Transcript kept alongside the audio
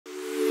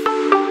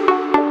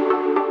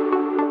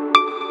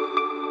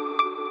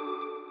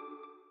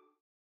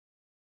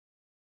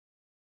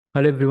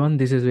Hello everyone,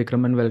 this is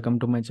Vikram and welcome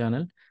to my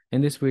channel. In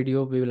this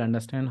video, we will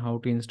understand how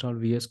to install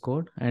VS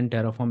Code and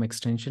Terraform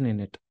extension in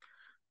it.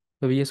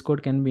 The VS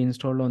Code can be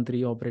installed on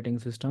 3 operating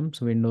systems,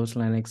 Windows,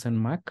 Linux and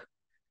Mac.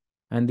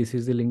 And this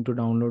is the link to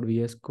download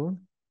VS Code.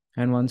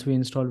 And once we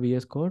install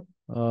VS Code,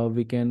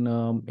 we can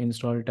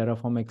install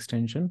Terraform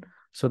extension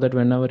so that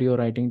whenever you're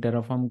writing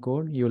Terraform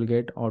code, you will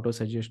get auto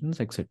suggestions,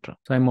 etc.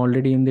 So I'm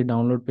already in the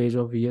download page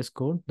of VS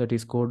Code, that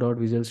is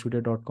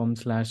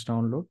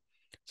code.visualstudio.com/download.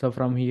 So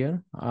from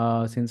here,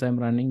 since I'm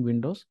running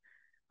Windows,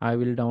 I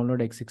will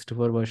download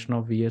x64 version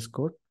of VS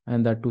Code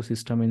and that to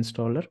system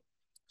installer.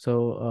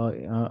 So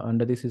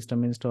under the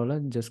system installer,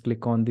 just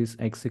click on this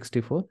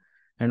x64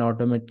 and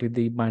automatically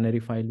the binary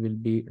file will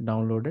be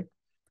downloaded.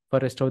 For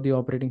rest of the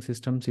operating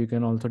systems, you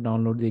can also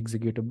download the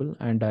executable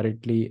and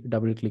directly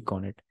double click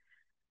on it.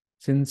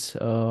 Since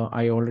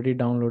I already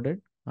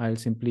downloaded, I'll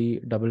simply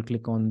double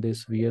click on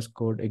this VS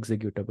Code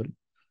executable.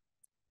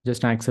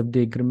 Just accept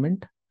the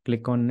agreement,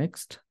 click on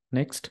next.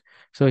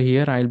 So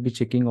here I'll be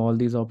checking all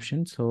these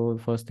options. So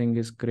first thing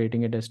is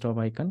creating a desktop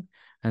icon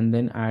and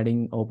then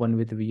adding open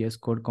with VS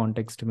Code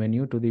context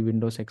menu to the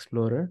Windows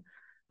Explorer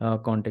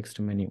context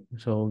menu.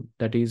 So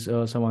that is,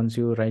 so once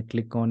you right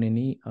click on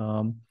any,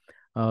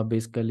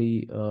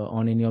 basically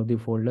on any of the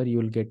folder, you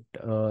will get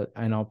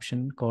an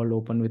option called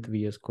open with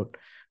VS Code.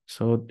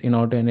 So in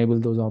order to enable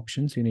those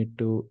options, you need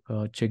to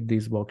check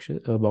these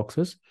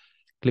boxes,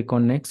 click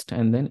on next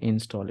and then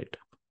install it.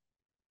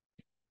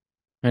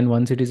 And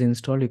once it is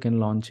installed, you can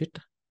launch it.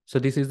 So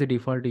this is the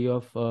default UI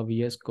of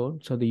VS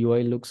Code. So the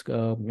UI looks,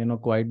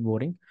 quite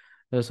boring.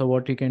 So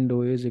what you can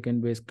do is you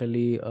can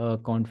basically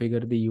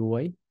configure the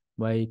UI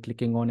by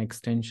clicking on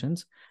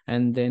extensions.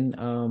 And then,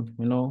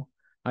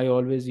 I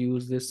always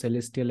use this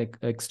Celestial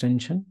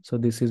extension. So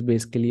this is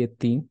basically a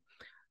theme.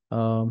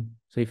 So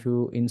if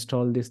you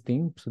install this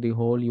theme, so the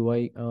whole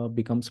UI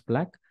becomes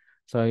black.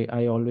 So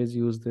I always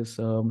use this,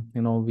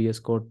 VS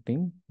Code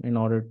theme in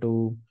order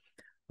to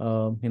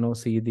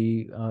see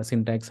the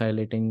syntax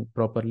highlighting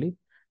properly.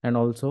 And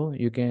also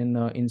you can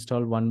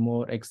install one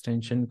more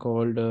extension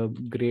called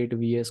Great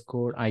VS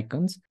Code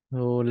Icons.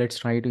 So let's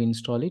try to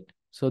install it.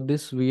 So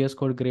this VS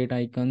Code Great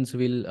Icons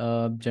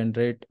will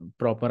generate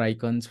proper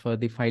icons for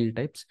the file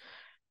types.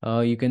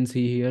 You can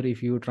see here,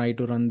 if you try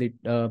to run the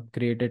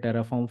create a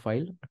Terraform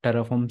file,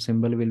 Terraform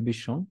symbol will be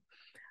shown.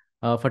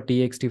 For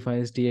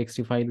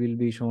txt file will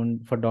be shown.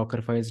 For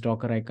Docker files,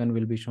 Docker icon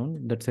will be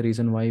shown. That's the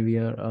reason why we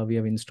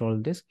have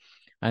installed this.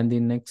 And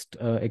the next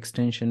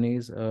extension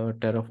is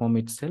Terraform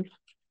itself.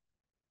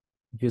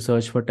 If you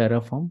search for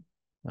Terraform,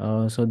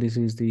 so this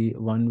is the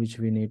one which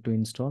we need to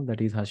install,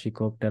 that is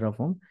HashiCorp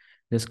Terraform.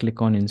 Just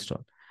click on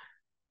install.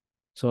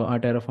 So our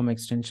Terraform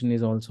extension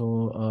is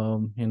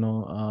also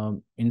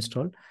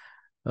installed.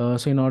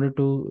 So in order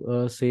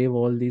to save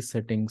all these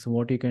settings,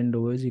 what you can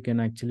do is you can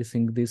actually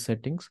sync these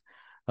settings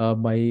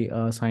by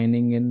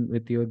signing in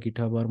with your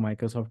GitHub or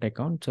Microsoft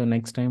account. So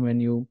next time when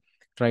you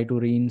try to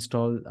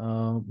reinstall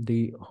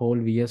the whole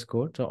VS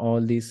Code, so all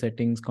these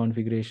settings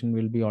configuration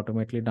will be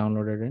automatically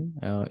downloaded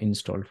and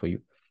installed for you.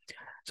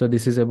 So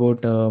this is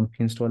about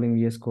installing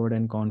VS Code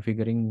and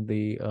configuring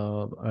the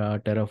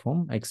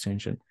Terraform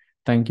extension.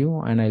 Thank you,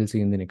 and I'll see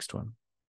you in the next one.